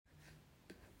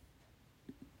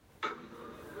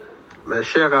Mes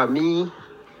chers amis,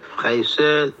 frères et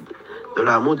sœurs de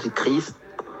l'amour du Christ,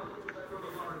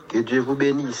 que Dieu vous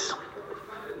bénisse.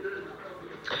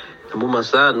 Au moment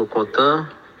ça, nous comptons,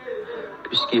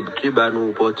 puisque Dieu a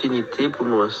une opportunité pour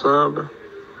nous ensemble,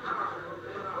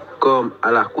 comme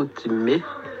à l'accoutumée,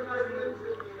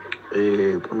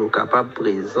 pour nous capables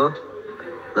présents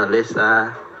dans les ça,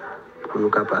 pour nous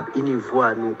capables une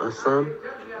voix nous ensemble,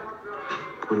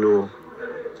 pour nous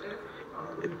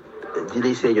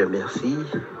dire Seigneur merci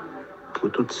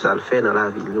pour tout ça le fait dans la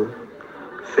vie nous.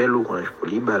 Fait louange pour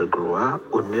lui, bal gloire,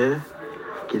 honneur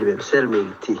qu'il même seul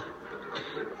mérité.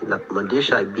 Il a demandé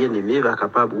chaque bien-aimé va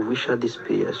capable d'ouvrir champ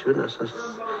d'inspiration dans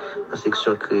la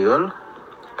section créole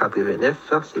 89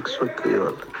 section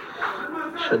créole.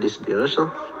 Champ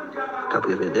d'inspiration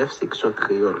 89 section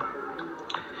créole.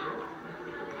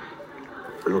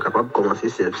 Nous sommes capables de commencer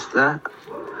ce service là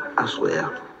à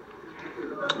soir.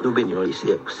 Nous bénissons ici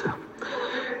pour ça.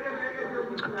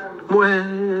 Moi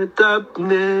t'ap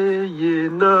né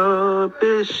dans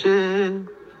péché,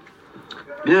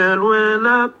 bien loin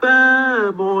la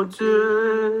paix, bon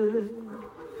Dieu.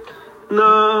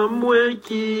 Non, moi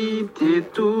qui t'ai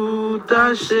tout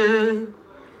taché,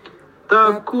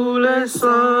 t'as coulé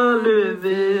sans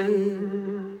lever.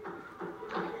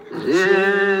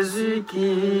 Jésus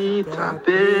qui t'a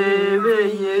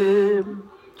éveillé,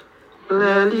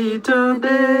 les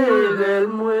tendait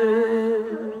moi.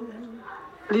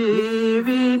 Li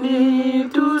vini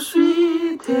tout de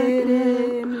suite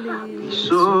et li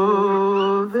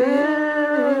sauve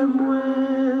moi.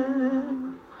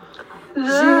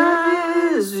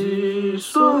 Jésus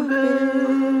sauvé,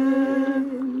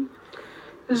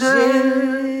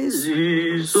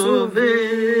 Jésus sauvé.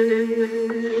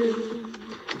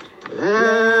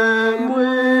 Et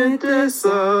moi t'es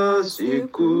sans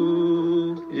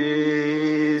secours,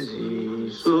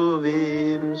 Jésus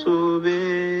sauvé,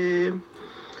 sauvé.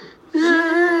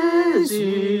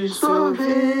 Jésus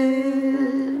sauvé,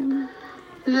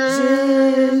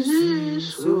 Jésus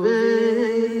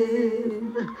sauvé,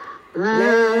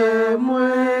 les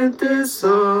moins te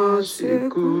sans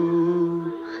secours,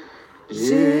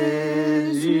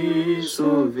 Jésus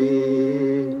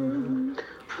sauvé.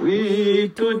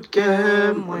 Oui, tout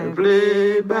cœur moins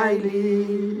blé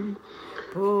bailli,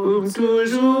 pour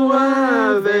toujours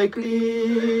avec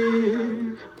lui.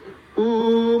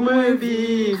 Pour me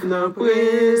vivre dans la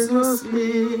présence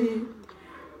li,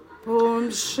 pour me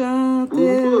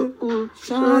chanter,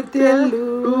 chanter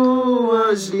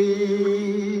louange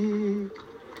li.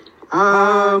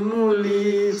 Amour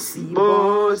li si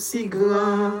bon, si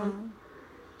grand,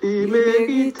 il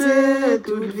méritait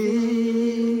toute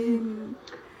vie.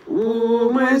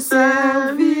 Pour me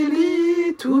servir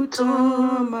li tout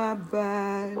temps, ma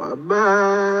baille,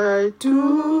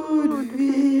 toute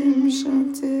vie,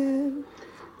 chanter.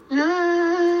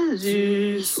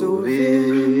 Jésus sauvé,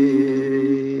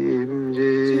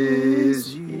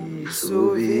 Jésus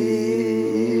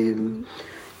sauvé,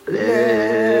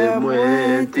 les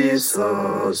moins t'es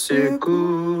sans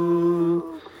secours,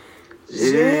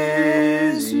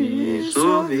 Jésus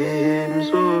sauvé,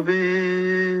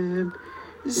 sauvé,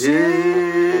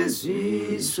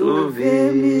 Jésus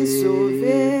sauvé,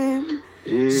 sauvé,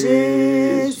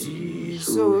 Jésus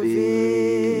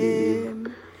sauvé,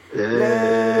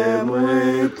 les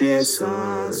moins t'es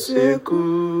sans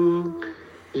secours,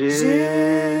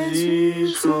 Jésus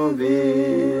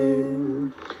sauvé.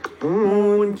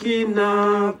 Moun qui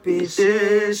n'a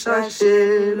péché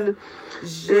cherché,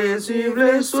 Jésus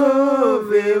veut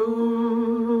sauver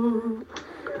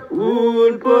ou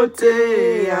le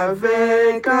porter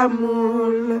avec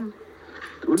amour,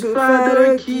 tout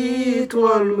padre qui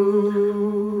toi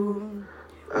lourd.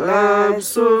 La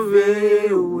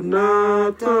sauver ou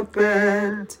dans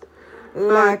tempête,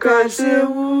 la cacher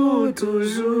ou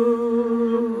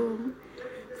toujours,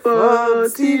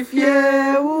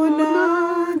 fortifier ou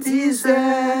dans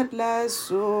disette, la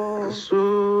sauver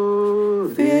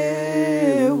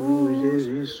ou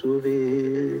Jésus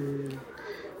sauvé,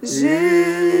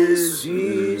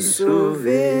 Jésus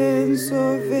sauvé,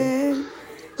 sauvé,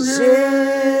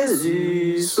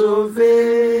 Jésus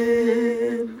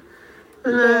sauvé.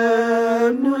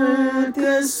 Le moins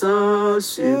t'es sans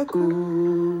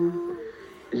secours,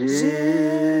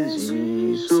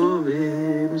 Jésus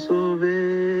sauvé,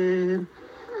 sauvé,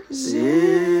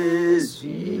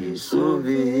 Jésus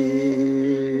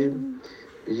sauvé,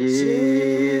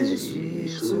 Jésus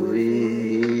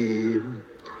sauvé.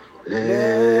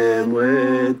 Le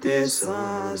moins t'es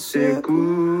sans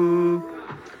secours,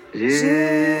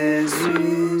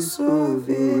 Jésus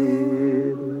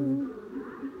sauvé.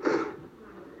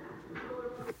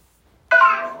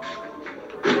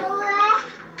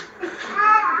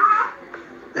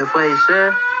 frères et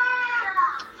sœurs,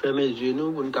 fermez les yeux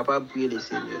nous pour nous capables de prier le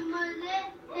Seigneur.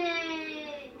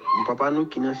 Mon papa nous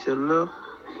qui est dans le ciel là,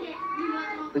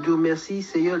 nous disons merci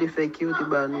Seigneur, le fait que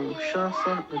vous avez nous chance,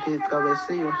 nous avons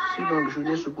traversé une longue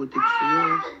journée sous protection,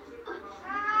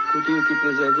 côté nous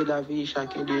préserver la vie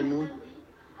chacun de nous,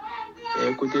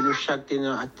 et côté nous chaque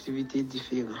dans activité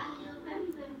différente.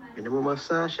 Mais dans le moment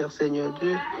ça, cher Seigneur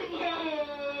Dieu,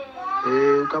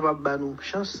 nous sommes capables de nous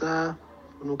chance,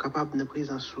 nous sommes capables de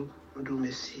présence, nous disons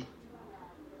merci.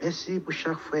 Merci pour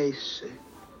chaque frère et sœur.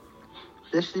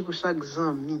 Merci pour chaque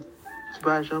ami qui ne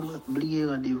va jamais oublier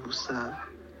rendez-vous ça.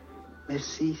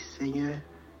 Merci Seigneur,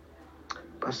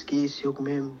 parce que c'est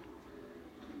vous-même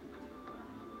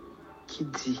qui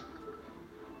dit,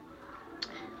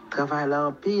 travail là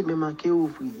en pays, mais manquer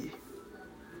ouvrier.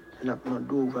 Nous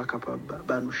demandons va capable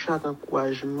de nous chaque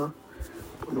encouragement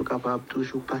pour nous capables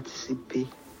toujours participer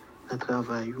à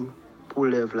travail pour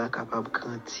l'œuvre là capable de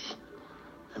grandir.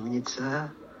 La minute ça,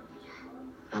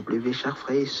 nous avons levé chaque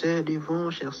frère et sœur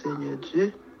devant, cher Seigneur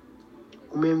Dieu,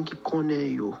 ou même qui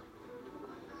connaît yo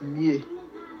mieux,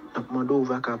 nous demandons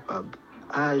va capable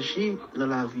d'agir dans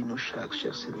la vie de chaque,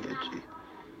 cher Seigneur Dieu.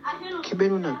 Qui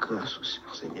ben nous dans grâce,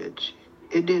 cher Seigneur Dieu.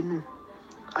 Aidez-nous.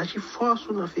 Agis fort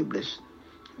sur nos faiblesses.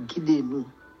 Guidez-nous.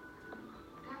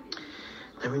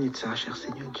 Dans la minute ça, cher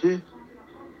Seigneur Dieu,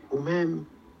 ou même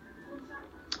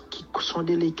qui sont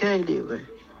délicats et l'erreur,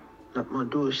 nous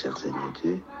demandons, cher Seigneur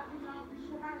Dieu,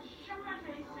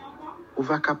 ou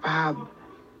va capable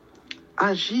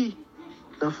agir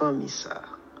dans la famille ça,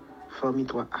 famille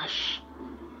 3H,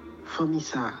 famille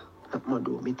ça, nous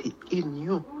demandons, mettez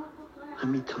union en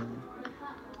mi-temps.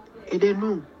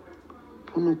 Aidez-nous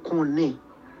pour nous connaître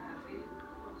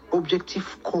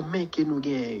objectif commun que nous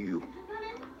gagnons,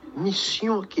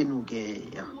 mission que nous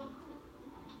gagnons.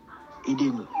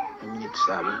 Aidez-nous à minute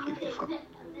ça, le vivant.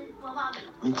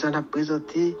 Maintenant, on a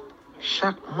présenté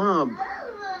chaque membre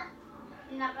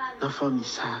dans la famille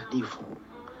ça, devant,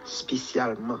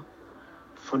 spécialement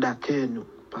fondateur nous,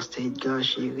 pasteur Edgar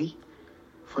Chéri,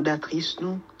 fondatrice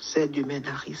nous, celle de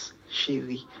Ménaris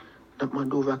Chéri. Nous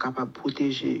demandons va capable de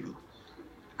protéger vous.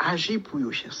 Agir pour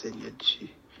vous, cher Seigneur Dieu.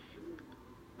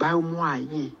 Bah au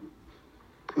moyen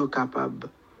pour vous capable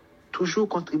toujours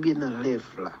contribuer dans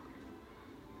l'œuvre là.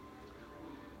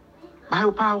 Bah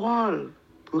aux paroles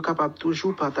pour vous capable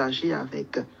toujours partager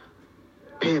avec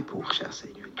paix pour cher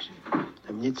Seigneur Dieu.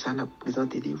 La minute ça n'a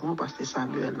présenté devant parce que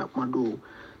Samuel n'a demandé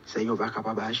Seigneur va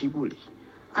capable d'agir pour lui.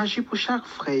 Agir pour chaque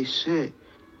frère et sœur,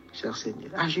 cher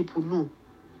Seigneur. Agir pour nous.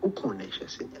 Où qu'on est, cher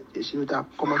Seigneur. Et si nous avons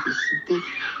commencé à citer,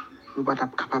 nous ne sommes pas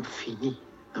capables de finir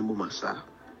dans le moment ça.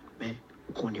 Mais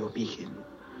où qu'on est au milieu de nous.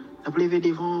 Nous avons levé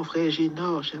devant frère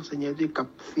Génor, cher Seigneur Dieu, qui a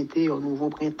fêté un nouveau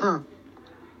printemps.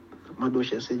 Nous demandons,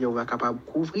 cher Seigneur, on va capable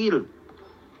de couvrir,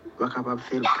 on va capable de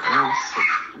faire grâce,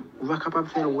 on va capable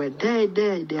de faire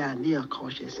des années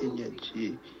encore, cher Seigneur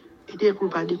Dieu. Aidez pour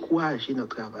ne pas décourager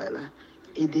notre travail là.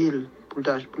 Aidez pour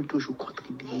toujours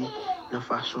contribuer de la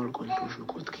façon qu'on toujours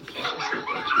contribuer, cher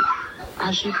Seigneur Dieu.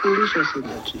 Agis pour lui, cher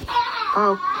Seigneur Dieu.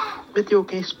 Pas mettez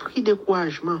aucun esprit de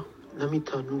découragement dans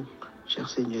nous, cher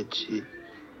Seigneur Dieu.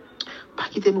 Pas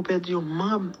quitter nous perdre un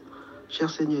membre, cher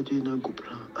Seigneur Dieu, dans le groupe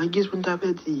là. En guise pour nous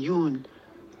perdre une,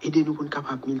 aidez-nous pour nous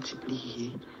capables de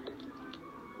multiplier,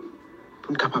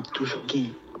 pour nous capables de toujours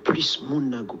gagner plus de monde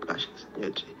dans le groupe là, cher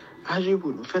Seigneur Dieu. Agis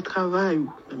pour nous, faites travail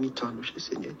dans nous, cher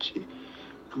Seigneur Dieu.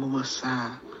 Dans le moment ça,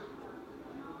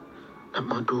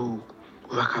 nous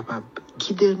va capable de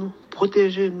guider nous,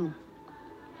 protéger nous,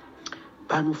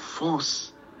 pas nous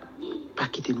force, pas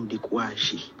quitter nous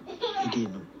décourager,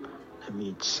 aidez-nous dans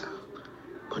minute ça.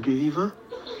 Bon Dieu vivant,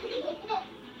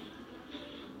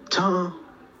 tant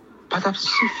pas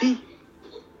suffit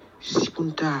si pour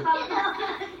nous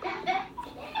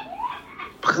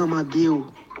prendre tout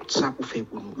ça pour faire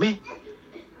pour nous. Mais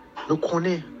nous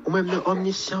connaissons, ou même dans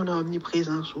l'omniscience, dans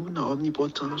l'omniprésence, dans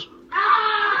l'omnipotence,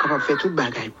 capable de faire toute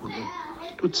bagaille pour nous.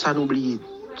 Tout ça n'oubliez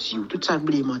Dieu, tout ça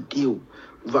n'oubliez Dieu,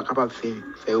 on va capable de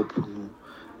faire pour nous.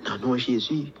 Dans le nom de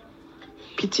Jésus,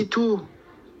 petit tout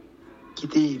qui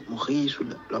était mort sur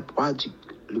le bois du.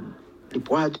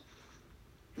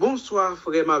 Bonsoir,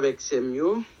 frère avec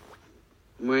Semio.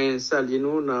 Moi, salue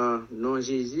nous dans le nom de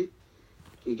Jésus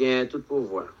qui gagne tout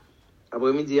pouvoir.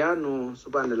 Après-midi, nous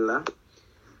sommes panel là.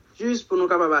 Juste pour nous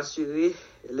capables d'assurer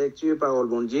lecture parole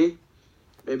bon Dieu.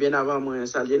 Mais bien avant, moi,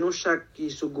 salue nous chaque qui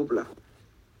sous groupe là.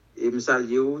 Et me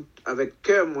salue avec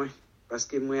cœur, moi. Parce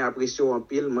que moi, apprécie en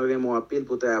pile, moi, vraiment en pile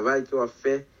pour le travail qu'on a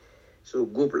fait sur le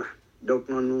groupe là. Donc,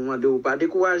 nous ne demandons pas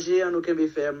décourager, nous ne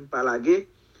faire pas la guerre,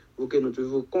 pour que nous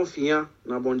toujours confiants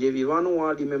dans le bon Dieu vivant, nous,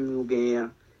 lui-même nous gagnons,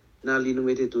 dans lui nous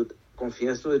mettons tout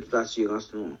confiance nous et toute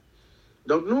assurance nous.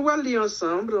 Donc, nous allons lire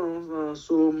ensemble en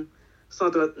Psaume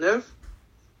 139.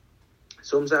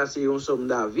 Psaume ça, c'est un psaume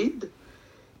David.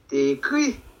 C'est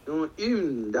écrit dans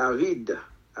hymne David.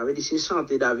 Avec dit, c'est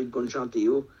chanter David qu'on chante.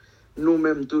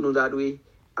 Nous-mêmes, tous nous avons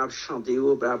à chanter.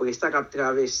 Après ça, qu'à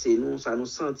traverser nous, ça nous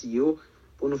sentit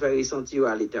pour nous faire ressentir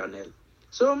à l'éternel.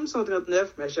 Psaume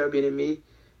 139, mes chers bien-aimés,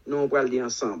 nous allons le lire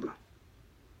ensemble.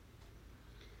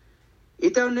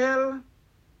 Éternel,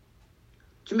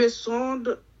 tu me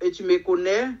sondes et tu me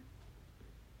connais.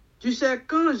 Tu sais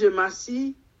quand je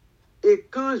m'assis et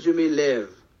quand je me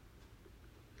lève.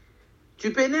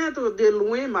 Tu pénètres de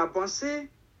loin ma pensée.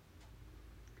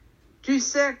 Tu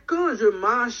sais quand je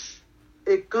marche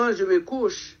et quand je me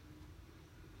couche.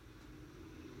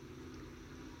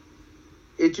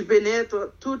 Et tu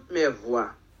pénètres toutes mes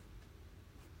voies.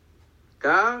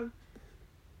 Car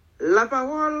la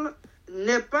parole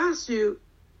n'est pas sur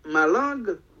ma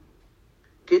langue,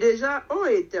 que déjà, ô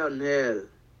Éternel,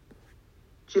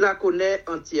 tu la connais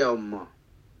entièrement.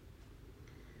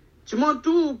 Tu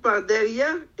m'entoures par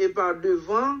derrière et par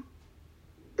devant,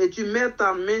 et tu mets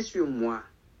ta main sur moi.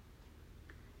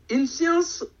 Une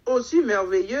science aussi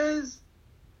merveilleuse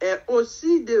est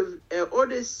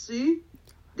au-dessus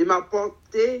de ma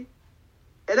portée.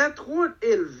 Elle est trop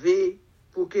élevée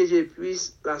pour que je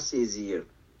puisse la saisir.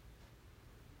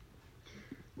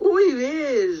 Où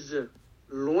irai-je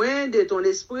loin de ton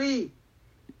esprit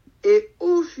et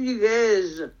où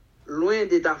fuirai-je loin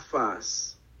de ta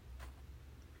face?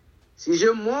 Si je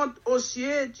monte aux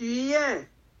cieux, tu y es.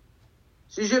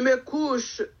 Si je me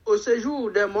couche au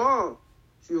séjour des morts,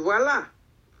 tu vois là.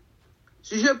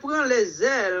 Si je prends les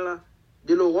ailes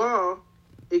de l'aurore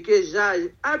et que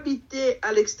j'aille habiter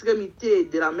à l'extrémité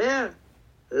de la mer,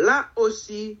 là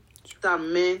aussi ta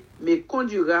main me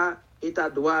conduira et ta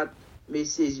droite me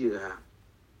saisira.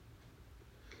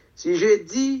 Si je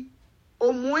dis,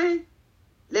 au moins,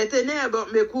 les ténèbres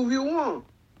me couvriront,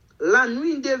 la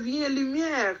nuit devient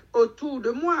lumière autour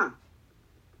de moi.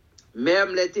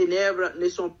 Même les ténèbres ne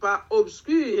sont pas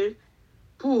obscures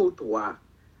pour toi.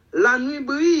 La nuit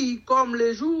brille comme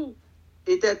le jour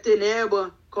et tes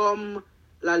ténèbres comme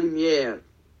la lumière.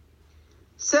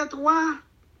 C'est toi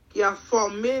qui as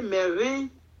formé mes reins,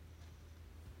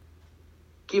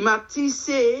 qui m'as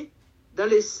tissé dans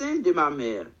les seins de ma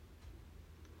mère.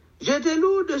 Je te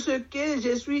loue de ce que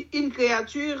je suis une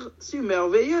créature si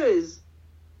merveilleuse.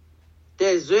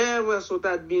 Tes œuvres sont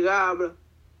admirables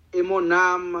et mon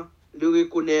âme le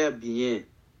reconnaît bien.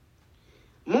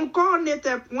 Mon corps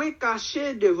n'était point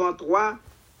caché devant toi.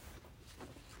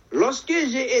 Lorsque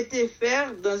j'ai été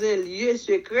faire dans un lieu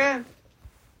secret,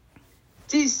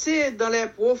 tissé dans les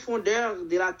profondeurs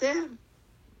de la terre,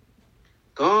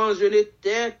 quand je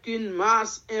n'étais qu'une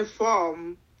masse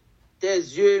informe, tes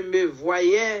yeux me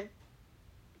voyaient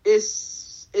et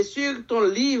sur ton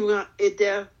livre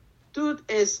étaient tout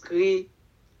inscrits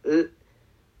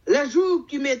les jours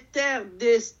qui m'étaient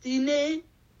destinés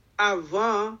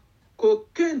avant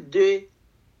qu'aucun d'eux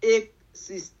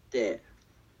existait.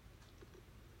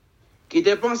 Qui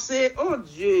tes pensées, ô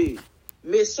Dieu,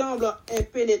 me semblent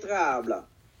impénétrables,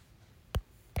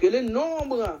 que le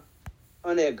nombre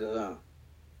en est grand.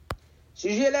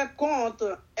 Si je les compte,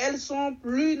 elles sont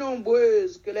plus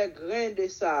nombreuses que les grains de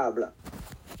sable.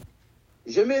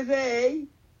 Je m'éveille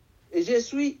et je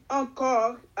suis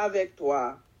encore avec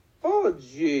toi, ô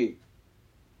Dieu.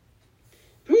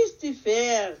 Puisses-tu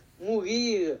faire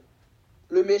mourir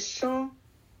le méchant,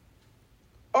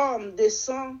 homme de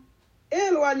sang,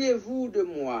 éloignez-vous de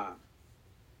moi.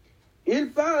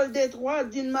 Ils parlent de toi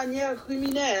d'une manière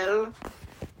criminelle.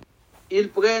 Ils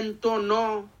prennent ton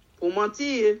nom pour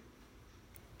mentir.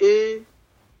 Et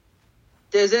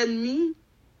tes ennemis,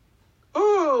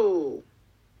 oh,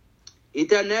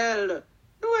 Éternel,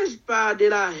 n'aurais-je pas de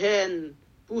la haine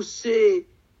pour ceux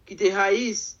qui te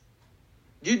haïssent,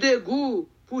 du dégoût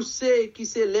pour ceux qui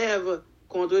s'élèvent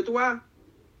contre toi?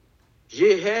 Je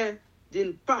hais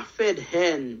d'une parfaite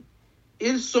haine.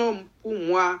 Ils sont pour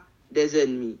moi des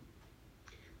ennemis.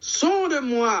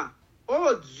 Sonde-moi,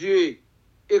 ô Dieu,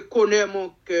 et connais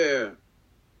mon cœur.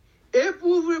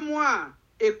 Éprouve-moi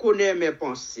et connais mes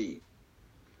pensées.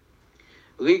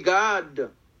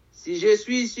 Regarde si je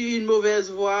suis sur une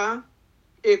mauvaise voie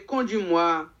et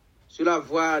conduis-moi sur la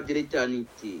voie de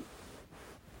l'éternité.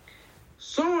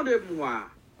 Sonde-moi,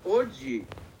 ô Dieu,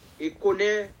 et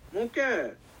connais mon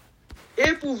cœur.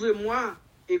 Éprouve-moi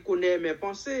et connais mes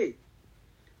pensées.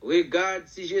 Regarde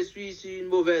si je suis sur une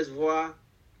mauvaise voie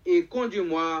et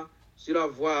conduis-moi sur la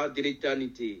voie de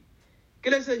l'éternité. Que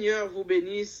le Seigneur vous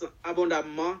bénisse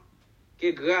abondamment,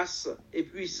 que grâce et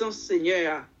puissance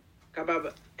Seigneur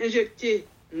capable d'injecter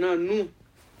dans nous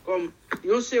comme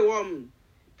un sérum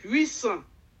puissant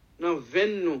dans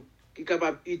veine nous qui est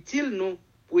capable utile nous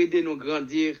pour aider nous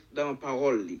grandir dans la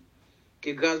parole.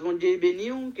 Que grâce mon Dieu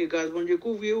bénisse, que grâce mon Dieu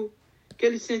couvre,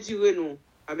 qu'elle ceinture nous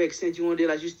avec ceinturon de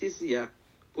la justice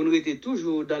pour nous rester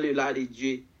toujours dans le lard de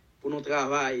Dieu, pour nous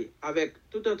travailler avec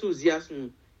tout enthousiasme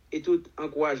et tout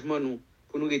encouragement nous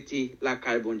pour nous rester la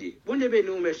caille bon Dieu. Bon Dieu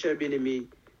bénisse, mes chers bien-aimés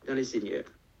dans le Seigneur.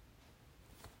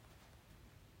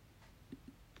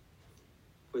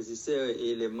 Frères et sœurs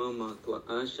et les mamans, toi,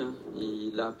 Ange,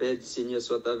 et la paix du Seigneur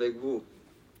soit avec vous.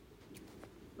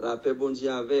 La paix, bon Dieu,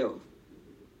 avec vous.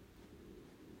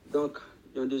 Donc,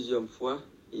 une deuxième fois,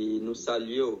 et nous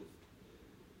saluons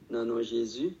dans nom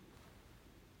Jésus.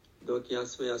 Donc, il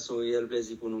y a son réel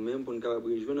plaisir pour nous-mêmes, pour nous capables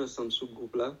de rejoindre ensemble ce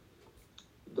groupe-là.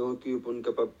 Donc, pour nous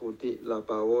capables de porter la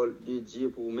parole de Dieu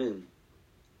pour nous-mêmes.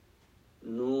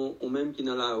 Nous, ou même qui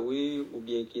dans la rue, ou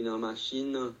bien qui dans la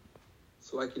machine,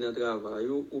 soit qui dans le travail,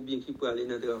 ou bien qui peut aller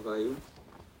dans le travail,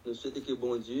 nous souhaitons que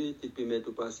bon Dieu te permette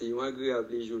de passer une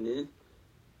agréable journée.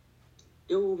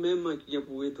 Et ou même qui vient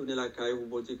pour retourner la caille, ou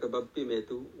bon Dieu capable de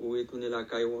permettre ou retourner la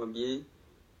caille en bien,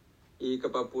 et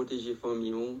capable de protéger la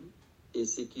famille et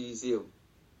sécuriser.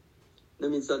 Dans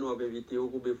le ça, nous avons invité au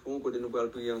groupe de fonds, quand nous allons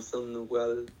prier ensemble, nous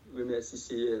allons remercier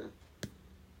Seigneur.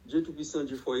 Dieu Tout-Puissant,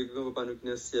 Dieu fort et grand, Papa, nous qui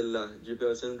dans le ciel là. Dieu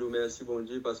Père Saint, nous remercie, bon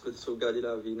Dieu, parce que tu as sauvegardé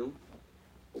la vie, nous.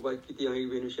 On va quitter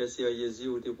arriver nous chercher à Jésus,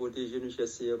 ou te protéger nous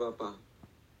chercher, Papa.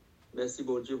 Merci,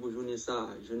 bon Dieu, pour journée ça.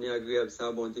 Journée agréable,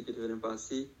 ça, bon Dieu, qui te vient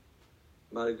passer.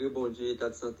 Malgré, bon Dieu, état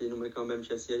de santé, nous, mais quand même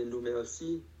chercher à nous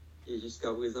merci. Et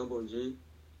jusqu'à présent, bon Dieu,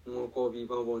 nous encore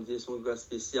vivants, bon Dieu, son grâce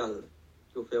spéciale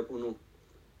qui offert pour nous.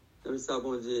 Comme ça,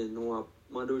 bon Dieu, nous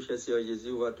demandons au chercher à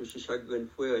Jésus, on va toucher chaque grand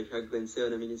frère et chaque grande sœur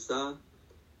dans le ministère.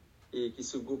 Et qui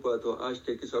se groupe à toi,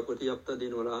 acheter, qui soit à côté, il y a tant de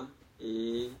nous là.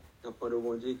 Et nous demandons,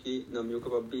 bon Dieu, qui nous sommes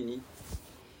capables de bénir.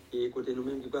 Et côté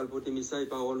nous-mêmes, qui parlent pour tes messages et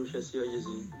paroles, nous chercher à Jésus.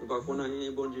 Nous ne pouvons pas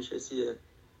rien, bon Dieu, chercher.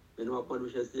 Mais nous apprenons à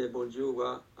chercher, bon Dieu, on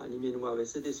va animer nous avec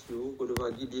cet esprit, qu'on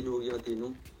va guider nous, orienter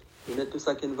nous. Et tout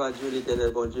ça qui nous va Dieu,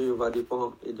 l'éternel, bon Dieu, il va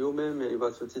dépendre et de nous-mêmes, il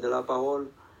va sortir de la parole.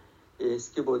 Et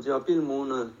ce que bon Dieu a pris le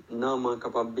monde, non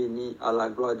capable de bénir à la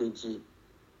gloire de Dieu.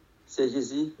 C'est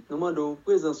Jésus, nous demandons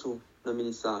présence dans le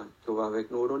ministère qui va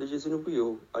avec nous. Au nom de Jésus, nous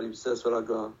prions. À lui seul soit la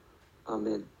gloire.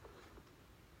 Amen.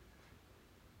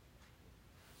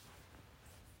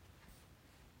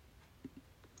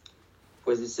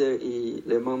 Frères et sœurs et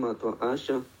les membres à toi,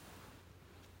 H,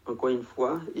 encore une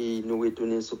fois, et nous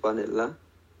retournons sur ce panel-là.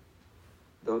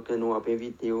 Donc, nous avons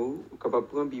invité vous, capable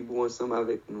de prendre Bible ensemble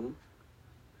avec nous.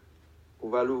 On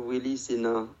va l'ouvrir, c'est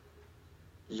dans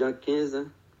Jean 15,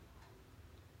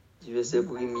 du verset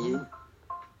 1er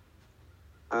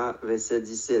à verset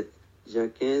 17. Jean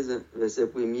 15, verset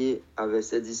 1er à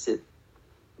verset 17.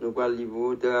 Nous allons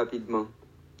lire très rapidement.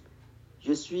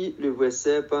 Je suis le vrai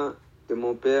cep et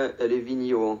mon Père est le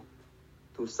vigneron.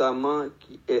 Tout sarment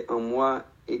qui est en moi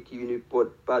et qui ne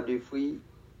porte pas de fruits,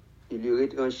 il le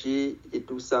retranché, et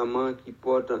tout sarment qui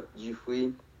porte du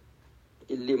fruit,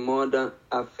 il le morde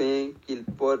afin qu'il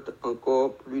porte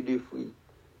encore plus de fruits.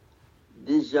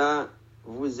 Déjà,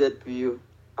 vous êtes purs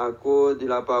à cause de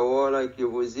la parole que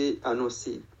vous ai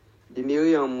annoncée.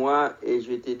 Demeurez en moi et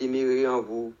je te demeurerai en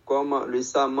vous, comme le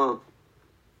sarment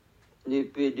ne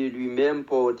peut de lui-même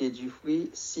porter du fruit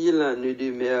s'il ne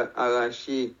demeure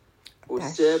arraché au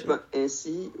cep.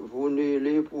 Ainsi, vous ne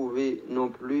le pouvez non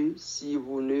plus si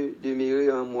vous ne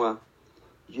demeurez en moi.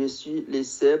 Je suis le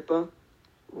cep,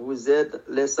 vous êtes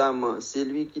les sarments.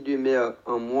 Celui qui demeure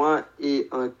en moi et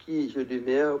en qui je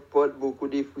demeure porte beaucoup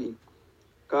de fruits.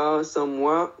 Car sans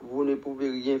moi, vous ne pouvez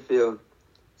rien faire.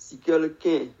 Si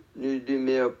quelqu'un ne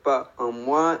demeure pas en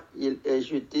moi, il est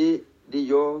jeté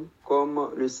dehors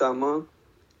comme le sarment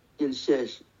qu'il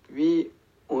cherche. Puis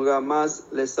on ramasse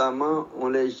les sarments, on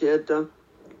les jette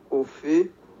au feu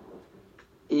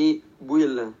et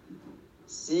brûle.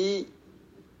 Si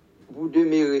vous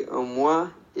demeurez en moi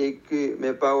et que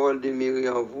mes paroles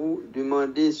demeurent en vous,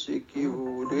 demandez ce que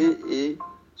vous voudrez et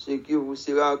ce qui vous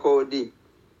sera accordé.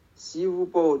 Si vous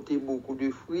portez beaucoup de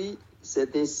fruits,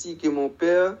 c'est ainsi que mon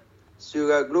Père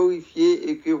sera glorifié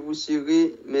et que vous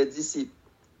serez mes disciples.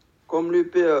 Comme le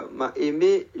Père m'a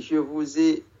aimé, je vous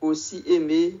ai aussi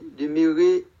aimé.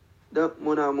 Demeurez dans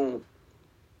mon amour.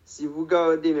 Si vous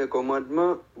gardez mes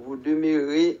commandements, vous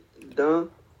demeurez dans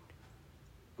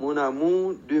mon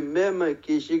amour, de même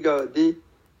que j'ai gardé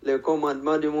les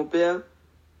commandements de mon Père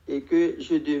et que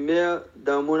je demeure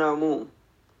dans mon amour.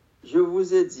 Je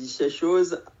vous ai dit ces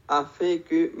choses afin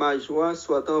que ma joie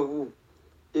soit en vous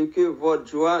et que votre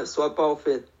joie soit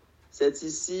parfaite. C'est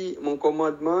ici mon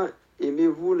commandement.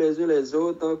 Aimez-vous les uns les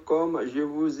autres comme je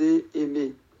vous ai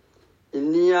aimé. Il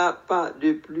n'y a pas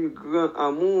de plus grand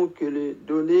amour que de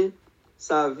donner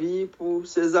sa vie pour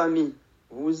ses amis.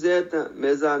 Vous êtes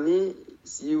mes amis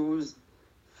si vous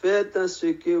faites ce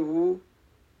que vous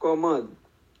commande.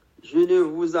 Je ne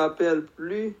vous appelle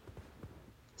plus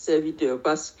serviteur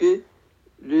parce que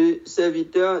le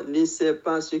serviteur ne sait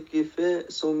pas ce que fait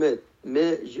son maître,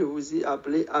 mais je vous ai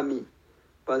appelé ami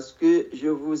parce que je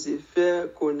vous ai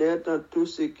fait connaître tout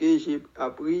ce que j'ai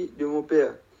appris de mon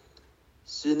Père.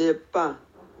 Ce n'est pas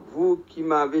vous qui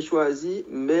m'avez choisi,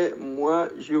 mais moi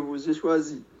je vous ai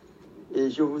choisi et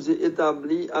je vous ai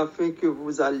établi afin que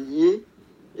vous alliez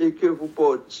et que vous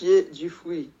portiez du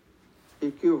fruit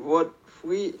et que votre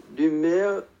fruit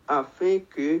demeure afin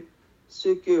que ce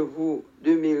que vous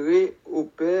demeurez au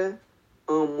Père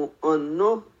en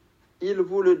nom, il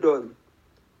vous le donne.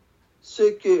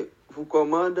 Ce que vous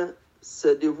commande,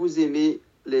 c'est de vous aimer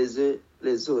les uns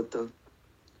les autres.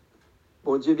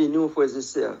 Bon Dieu béni, frères et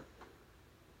sœurs.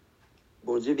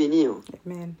 Bon Dieu béni.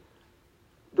 Amen.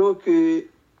 Donc,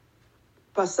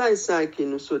 passage ça que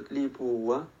nous sommes lire pour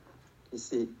voir,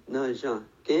 c'est dans Jean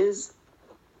 15.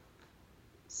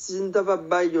 Si nous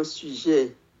avons un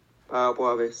sujet par rapport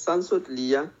avec ça, nous sommes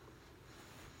lire,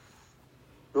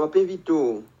 nous avons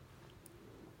invité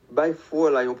à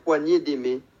foi là, une poignée de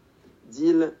main,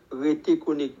 dire rester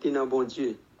connecté dans bon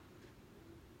Dieu.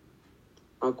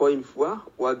 Encore une fois,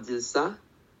 on va dire ça.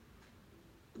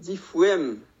 Dit frère,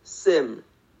 sem,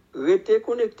 rester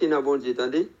connecté dans bon Dieu,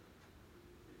 attendez.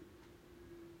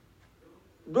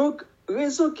 Donc,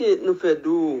 raison que nous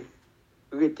faisons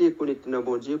rester connecté dans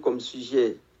bon Dieu comme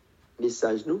sujet,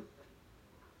 message nous.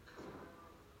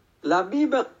 La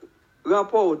Bible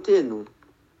rapporte nous.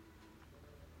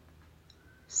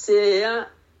 C'est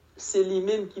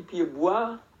lui-même qui peut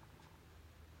boire,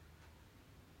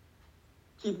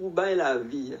 qui peut bailler la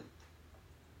vie.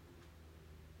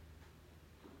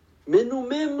 Mais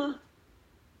nous-mêmes,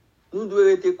 nous devons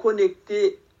être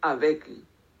connectés avec lui.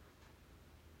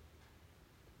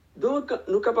 Donc,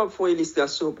 nous sommes capables de faire une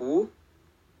illustration pour vous.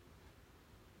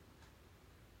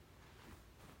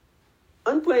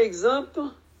 Un par exemple,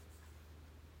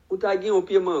 vous avez un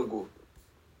pied mango.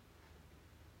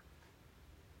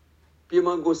 Pied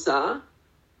mango, ça,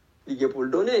 il est pour le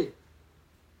donner.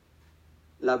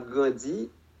 L'a grandi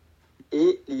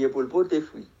et il est pour le porter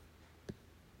fruit.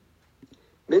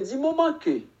 Mais du moment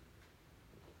que,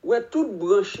 ouais, toute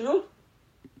branche,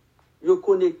 yo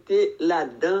connecté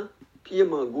là-dedans, pied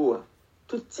mango,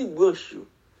 toute petite branche,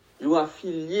 yo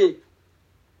affilié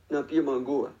dans pied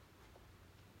mango.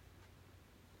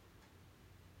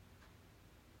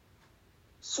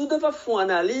 Si vous avez fait une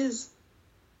analyse,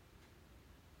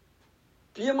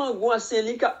 pied mango, c'est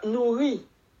lui qui nourrit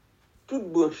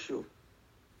toute branche.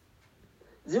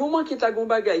 Du moment que tu as un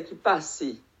bagage qui passe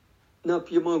dans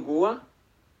pied mango,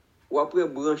 ou après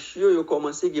branche, yo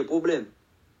commencé à avoir des problèmes.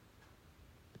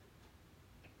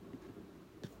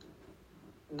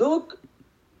 Donc,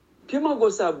 pied mango,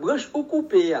 ça branche ou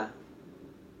coupé,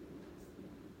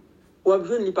 ou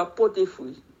besoin de pas porter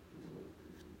fruit.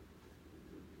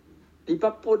 Il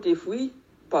pas porter fruit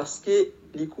parce que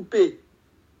il coupé.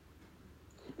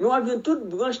 Mais on a besoin de toute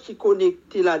branche qui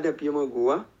connecte là dans pied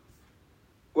mango,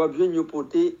 ou a besoin de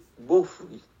porter bon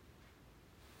fruit.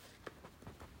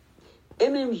 Et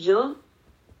même Jean,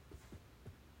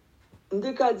 nous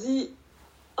avons dit,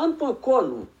 en tant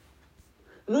que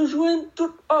nous jouons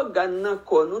tout organe dans le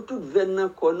corps, tout veine dans le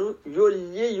corps, nous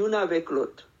liés l'un avec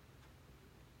l'autre.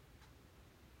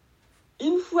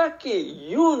 Une fois que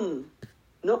l'un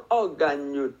nos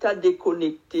organes ta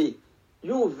déconnecté,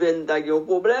 yon veine da gen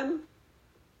problème,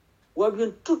 ou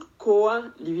bien tout corps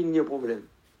li vinn gen problème.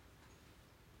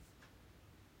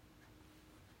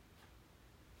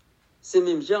 C'est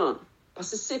même genre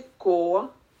parce que c'est corps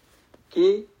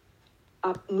qui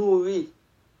a nourri.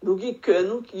 Nous gen cœur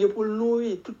nous qui est pour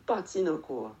nourrir toute partie dans le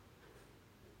corps.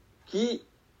 Qui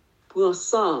prend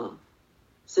sang,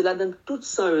 c'est là dans tout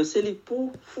sang, c'est lui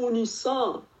pour fournir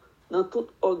sang dans tout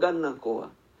organe dans le corps.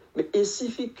 Mais il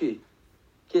suffit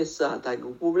que ça a un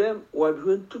problème, ou a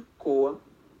besoin de tout corps,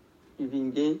 il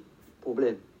vient un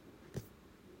problème.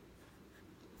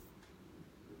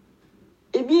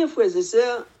 Eh bien, frères et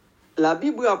sœurs, la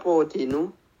Bible rapporte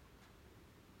nous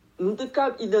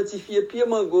devons identifier pied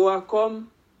mango comme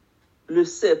le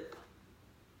cep.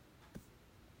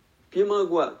 Pied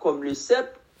mango comme le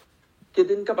cep, que nous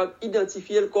sommes capables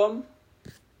d'identifier comme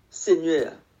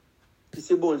Seigneur, qui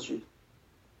c'est bon Dieu.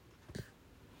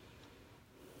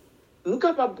 Nous sommes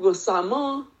capables de prendre sa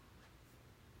main,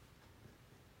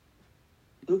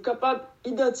 nous sommes capables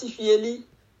d'identifier lui,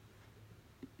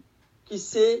 qui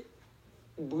c'est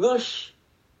branche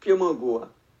pied mango.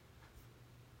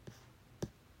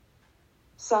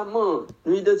 saman,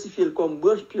 nous identifions comme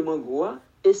branche pied mangoa,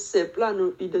 et cep là,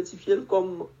 nous identifions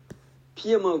comme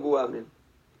pied mangoa même.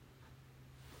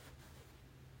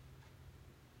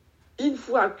 Une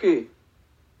fois que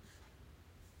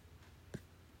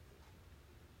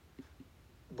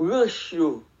branche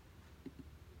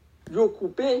yo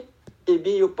coupé, eh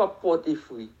bien, yo pas porté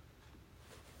fruit.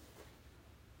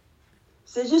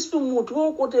 C'est juste pour montrer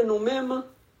au côté nous-mêmes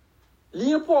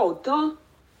l'important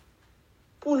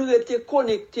pour nous rester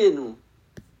connectés nous,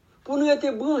 pour nous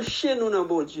rester branchés nous dans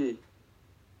bon Dieu.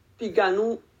 Puis quand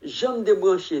nous jamais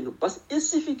débrancher nous, parce qu'il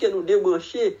suffit que nous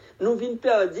débrancher, nous venons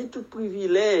perdre tout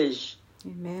privilège.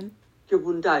 Amen. Que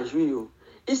vous nous joué.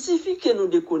 Il suffit que nous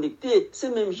déconnecter,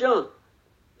 c'est même gens,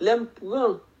 l'aime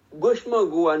prend gauchement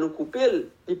gros à nous couper,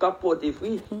 il pas porter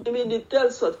fruit, mais de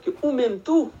telle sorte que ou même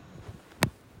tout,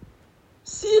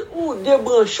 si ou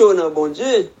débranchez dans bon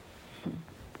Dieu,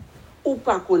 ou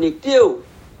pas connecté,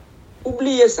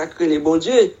 oubliez ça que les bon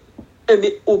Dieu,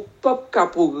 mais ou pas qu'à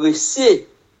progresser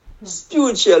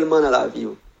spirituellement dans la vie.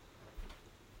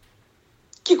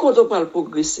 Qui quand on parle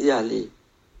progresser aller?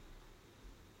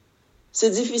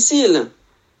 C'est difficile.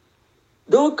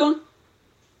 Donc,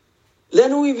 là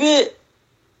nous arrivons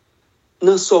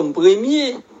dans son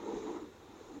premier.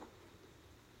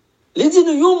 Les dit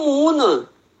nous yon moun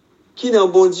qui dans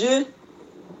bon Dieu,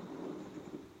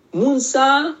 moun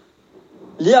ça,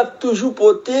 li a toujours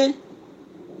porté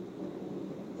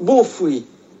bon fruit.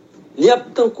 Li a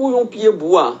tant kou yon pied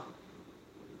bois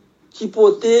qui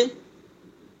porté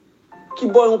qui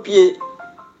boit yon pied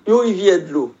yon rivière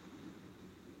de l'eau.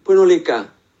 Prenons les cas.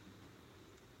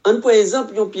 Un par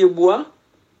exemple, yon pied bois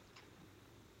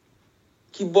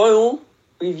qui boit yon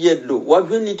rivière de l'eau. Ou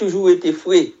bien il toujours été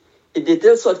frais. Et de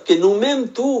telle sorte que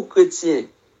nous-mêmes, tous chrétiens,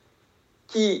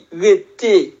 qui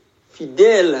étaient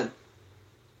fidèles,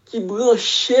 qui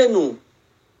branchaient nous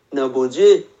dans bon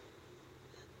Dieu,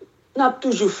 n'a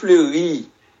toujours fleuri,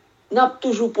 n'a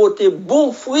toujours porté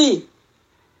bon fruit.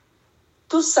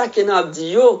 Tout ça que n'a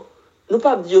dit yo, nous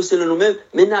pas dit selon nous-mêmes,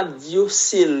 mais n'a dit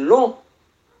selon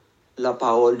la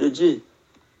parole de Dieu.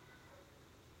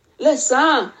 Laisse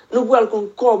ça, nous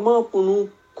voyons comment pour nous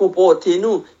comporter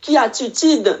nous, qui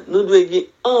attitude nous devons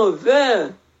avoir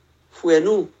envers frère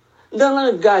nous, dans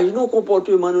le langage, nos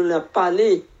comportements, nous leur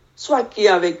parler, soit qui est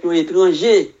avec nos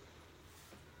étrangers,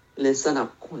 laisse ça, nous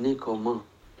connaissons comment.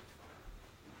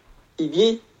 Eh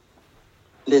bien,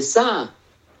 laisse ça,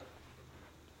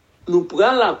 nous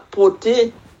prenons la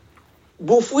portée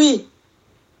bon fruit.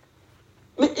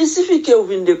 Mais il suffit que vous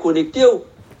venez de connecter,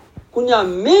 qu'on y a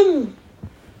même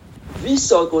vie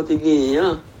ça qu'on te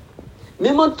gagne,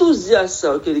 même enthousiasme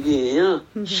ça que te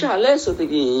gagne, chaleur ça te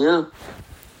gagne.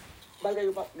 Bagay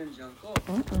pas même j'ai encore.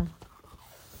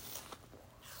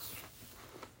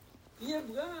 Il est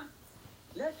bras,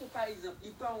 là que par exemple,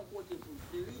 il part en côté pour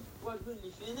série, pour jouer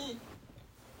il fini.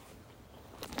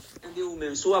 Et ou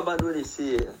même soit abandonner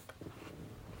c'est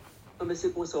mais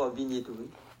c'est comme ça va venir tout.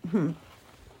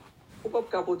 Ou pas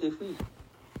capoter fruit.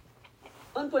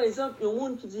 Par exemple, il y a un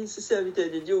monde qui dit c'est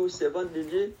serviteur de Dieu ou servant de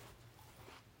Dieu.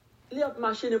 Il a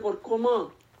marché n'importe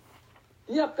comment.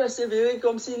 Il a persévéré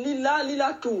comme si il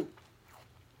a tout.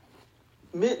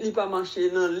 Mais il n'a pas marché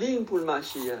dans la ligne pour le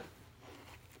marcher.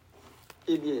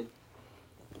 Eh bien,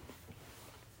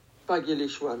 pas de les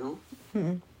choix, non?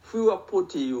 Fruit ou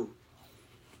porter yo.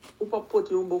 Ou pas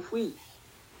porter un bon fruit.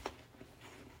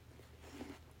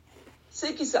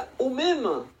 C'est qui ça? Ou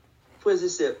même, frères et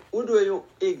sœurs, ou doit un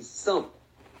exemple.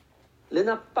 Les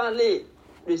n'a parlé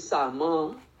de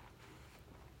serment,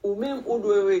 ou même ou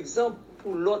doit un exemple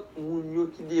pour l'autre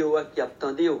moun qui dit qui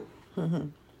attendait.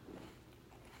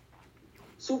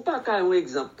 Si vous pas qu'à un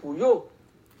exemple pour yo,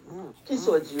 qui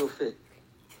soit dit au fait?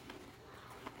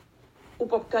 Ou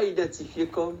pas qu'à identifier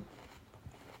comme.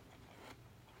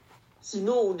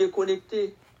 Sinon, ou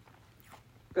déconnecté.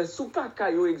 Parce que si vous pas qu'à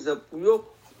un exemple pour yo,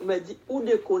 on m'a dit ou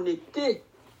déconnecté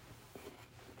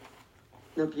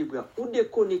dans le pied bras, ou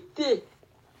déconnecté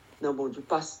dans bon Dieu,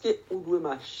 parce que vous devez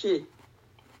marcher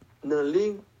dans la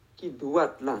ligne qui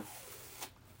droite là.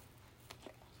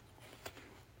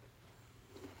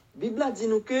 La Bible dit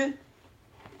nous que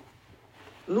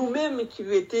nous-mêmes qui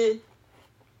étions,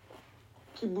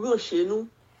 qui branchons nous,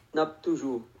 nous avons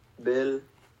toujours belle,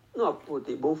 nous avons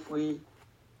porté bon fruit,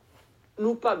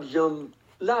 nous pas jamais.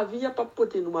 La vie n'a pas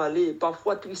porté nous aller,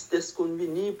 parfois tristesse qu'on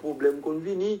vient, problème qu'on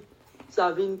vient,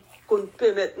 ça vient qu'on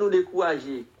permet nous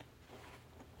décourager.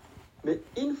 Mais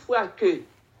une fois que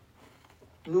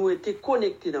nous étions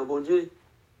connectés dans bon Dieu,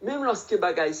 même lorsque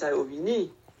bagaille ça est venu,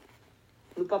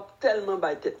 nous pas tellement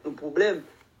battre nos problèmes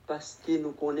parce que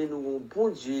nous connaissons un bon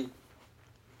Dieu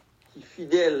qui est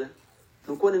fidèle,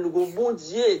 Nous connaissons un bon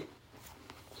Dieu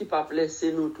qui pas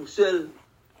laisser nous tout seuls.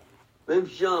 Même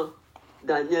Jean,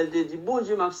 Daniel te dit, bon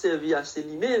Dieu m'a servi à c'est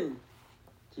lui-même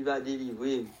qui va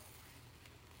délivrer.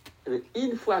 Mais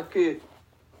une fois que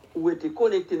vous êtes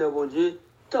connecté dans bon Dieu,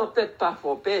 tempête pas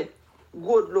fort paix,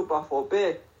 gros de l'eau pas fort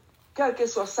paix, quel que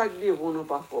soit ça que vous n'avez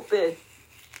pas fort paix,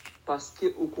 parce que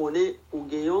vous connaissez, vous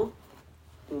gagnez,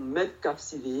 vous mettez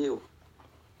captivé.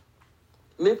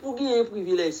 Mais pour gagner un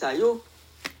privilège, ça, il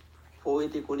faut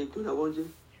être connecté dans bon Dieu.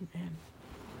 Amen.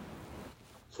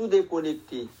 Sous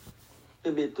déconnecté,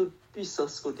 et bien toute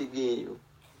puissance que tu gagnes,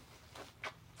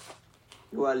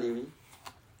 vous allez, oui.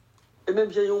 Et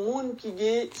même j'ai un monde qui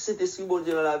gagne cet esprit bon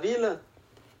Dieu dans la ville,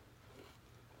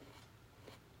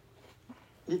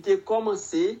 il était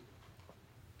commencé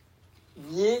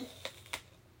bien,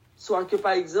 soit que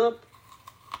par exemple,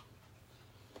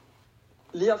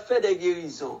 il a fait des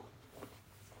guérisons.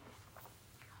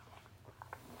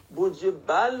 Bon Dieu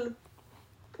balle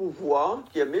pouvoir,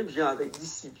 qui est même gens avec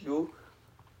disciples,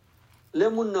 les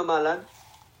gens non malades,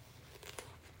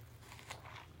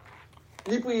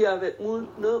 ils prient avec les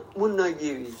gens non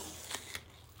guéris.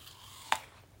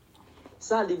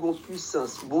 Ça, c'est une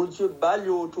puissance. Bon Dieu balle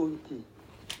l'autorité.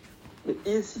 Mais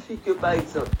il suffit que, par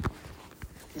exemple,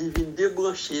 il vient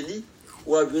débrancher lui,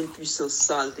 ou avoir une puissance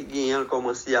sale qui gagne,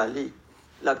 commencer à aller,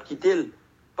 la quitter,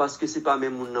 parce que ce n'est pas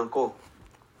même monde encore.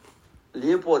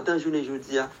 L'important, je ne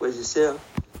dis à frères et sœurs,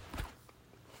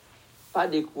 pas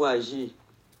décourager,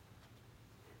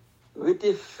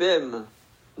 rester ferme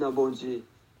dans bon Dieu,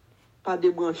 pas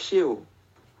débrancher,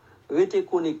 rester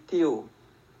connecté,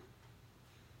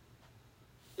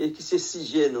 et qui c'est si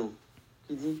gênant,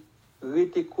 qui dit,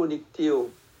 rester connecté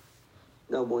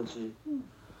dans bon Dieu.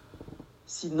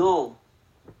 Sinon,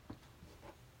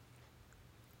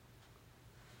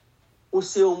 ou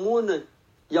c'est au monde,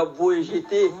 il y a beau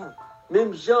jeter.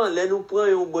 Même gens, là, nous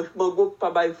prenons un boche mango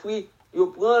pas bail fruit, ils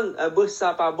prennent un boche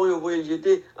ça pas bon, ils vont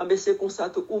jeter. Ah, mais c'est comme ça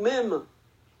tout. Ou même,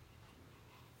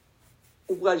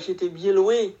 on va jeter bien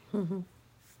loin,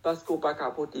 parce qu'on pas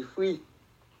capoter fruit.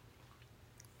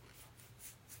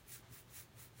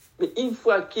 Mais une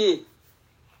fois que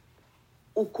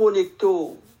vous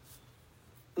connectez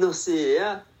dans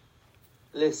CEA,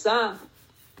 les ça,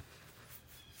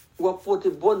 vous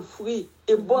apportez bon fruit.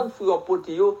 Et bon fruit vous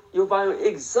apportez, vous va un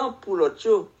exemple pour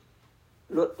l'autre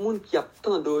monde qui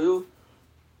attend de vous.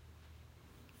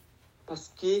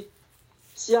 Parce que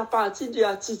c'est à partir de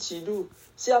l'attitude,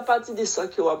 c'est à partir de ça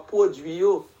que vous produit,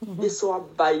 de ça que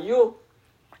vous baillez,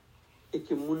 et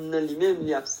que le monde lui-même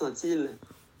lui a senti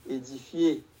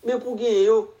édifié. Mais pour gagner,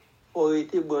 il faut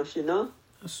être branché dans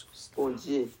bon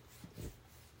Dieu.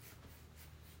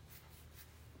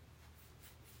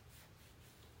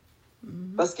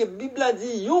 Parce que la Bible a dit,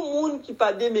 il y a un monde qui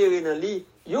pas déméré dans lui,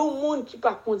 il y a un monde qui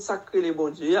pas consacré les bon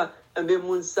Dieu, et bien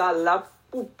monde ça la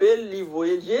poupée li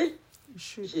voyager,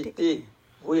 j'étais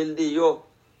voyel dehors.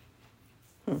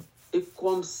 Et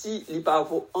comme si il pas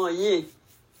vaut rien,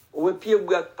 ou pied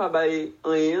brak pas bailler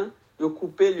rien, il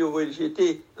coupé il voyel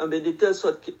jeter, en bien de telle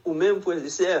sorte que ou même frères et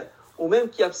sœurs, ou même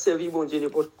qui a servi bon Dieu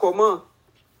n'importe comment,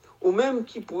 ou même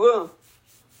qui prend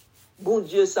bon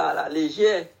Dieu ça à la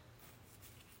légère.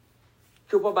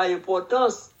 Que pas pas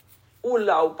importance ou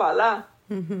là ou pas là.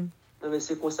 Mais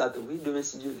c'est comme ça tout, oui, demain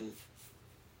si Dieu veut.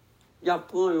 Il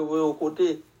apprend au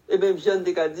côté et même Jean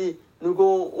te dit nous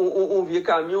on vieux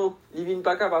camion, il vient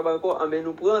pas capable encore, mais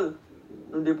nous prendre,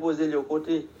 nous déposer le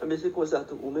côté. Mais c'est comme ça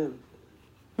tout ou même.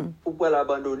 Ou pas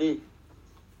l'abandonner.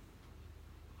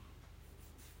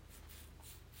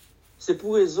 C'est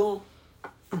pour raison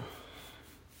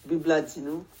Bible a dit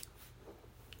nous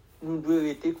devons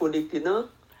rester connectés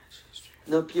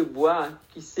dans pied bois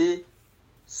qui c'est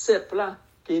cep là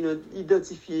qui est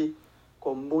identifié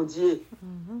comme bon Dieu.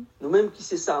 Nous-mêmes qui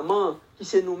c'est saman, qui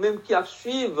c'est nous-mêmes qui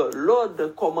suivons l'ordre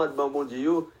commandement bon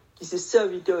Dieu, qui c'est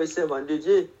serviteurs et servants de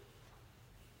Dieu.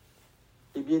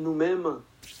 Eh bien nous-mêmes,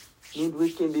 nous devons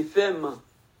être fermes.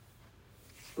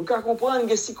 Nous devons comprendre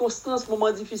les circonstances,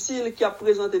 moments difficiles qui a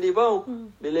présenté devant,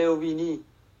 mais là, on vient.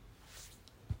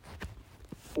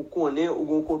 Ou connaît,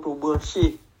 ou on compte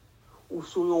branché, ou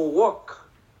sur un roc.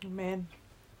 Amen.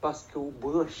 Parce que vous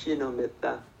branchez dans le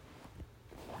là.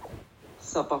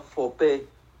 Ça pas fort paix.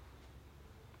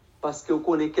 Parce que vous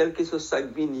connaissez quelque chose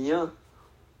qui vient,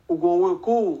 ou vous avez un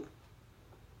recours.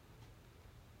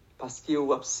 Parce que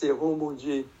vous observez mon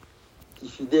Dieu qui est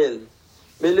fidèle.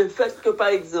 Mais le fait que, par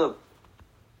exemple,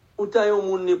 vous avez un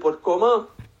monde n'importe comment,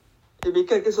 et bien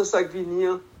quelque chose qui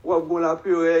vient, ou avez la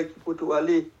peur qui peut tout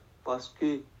aller, parce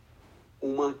que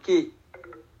vous manquez.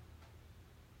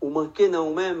 Vous manquez dans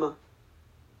vous-même.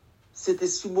 Cet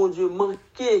esprit, bon Dieu,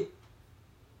 manqué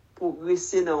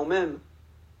progresser dans nous-mêmes.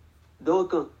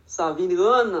 Donc, ça vient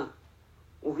rendre,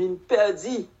 on vient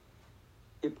perdre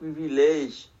les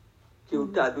privilèges que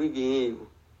vous avez gagné.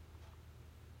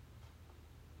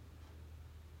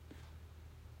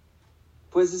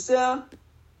 Frères et sœurs,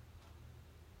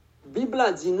 la Bible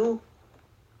a dit nous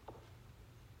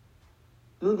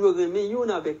devons aimer l'un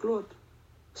avec l'autre,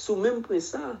 sous même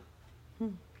principe.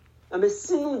 Mais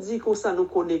si nous disons qu'on ça nous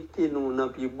connecter nous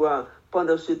dans le bois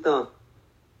pendant ce temps,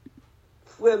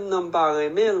 frère n'a pas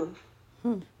aimé,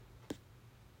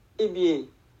 eh bien,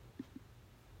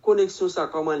 connexion ça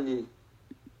comment lié?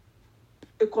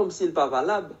 Et comme s'il n'est pas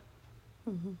valable.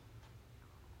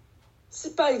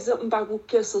 Si par exemple, pas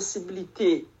aucune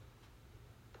sensibilité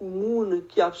pour les gens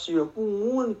qui absurde, pour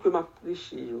les gens qui m'a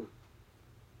prêché.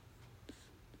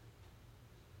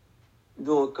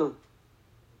 Donc,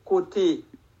 côté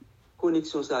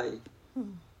connexion ça est.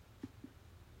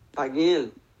 Pas gain.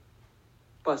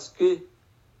 Parce que,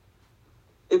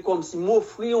 et comme si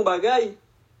m'offrir un bagage,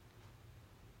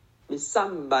 mais ça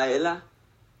me baille là,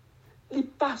 il n'est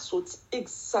pas sorti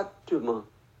exactement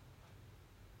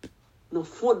dans le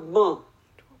fondement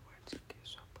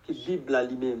que la Bible a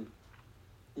lui-même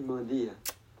demandé.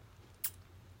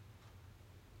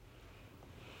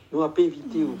 Nous avons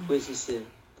invité aux frères et sœurs.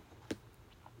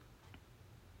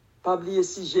 Pas oublier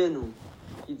si jeune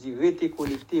qui dit rester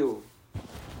connecté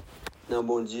dans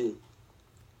bon Dieu.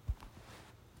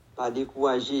 Pas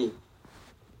décourager.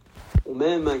 Ou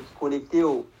même qui connecté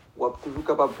ou toujours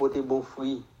capable de porter bon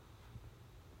fruit.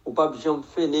 Ou pas jamais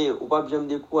finir, ou pas jamais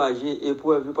décourager,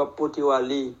 épreuve pas porter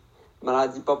aller,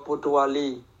 maladie pas porter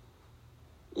aller.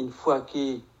 Une fois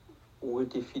que vous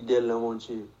êtes fidèle à mon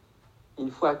Dieu,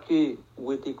 une fois que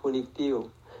vous êtes connecté,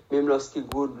 même lorsque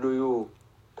gros de l'eau,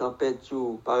 tempête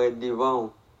paraît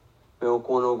devant, mais on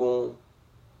connaît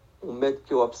un maître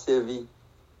qui observe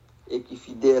et qui est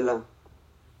fidèle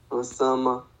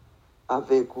ensemble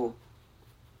avec vous.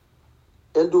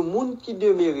 Et de monde qui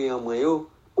demeure en moi,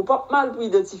 ou pas mal pour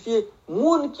identifier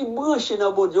monde qui branche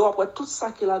dans bon Dieu après tout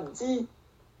ça qu'il a dit,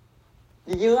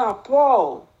 il y a un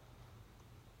rapport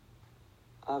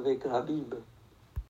avec la Bible.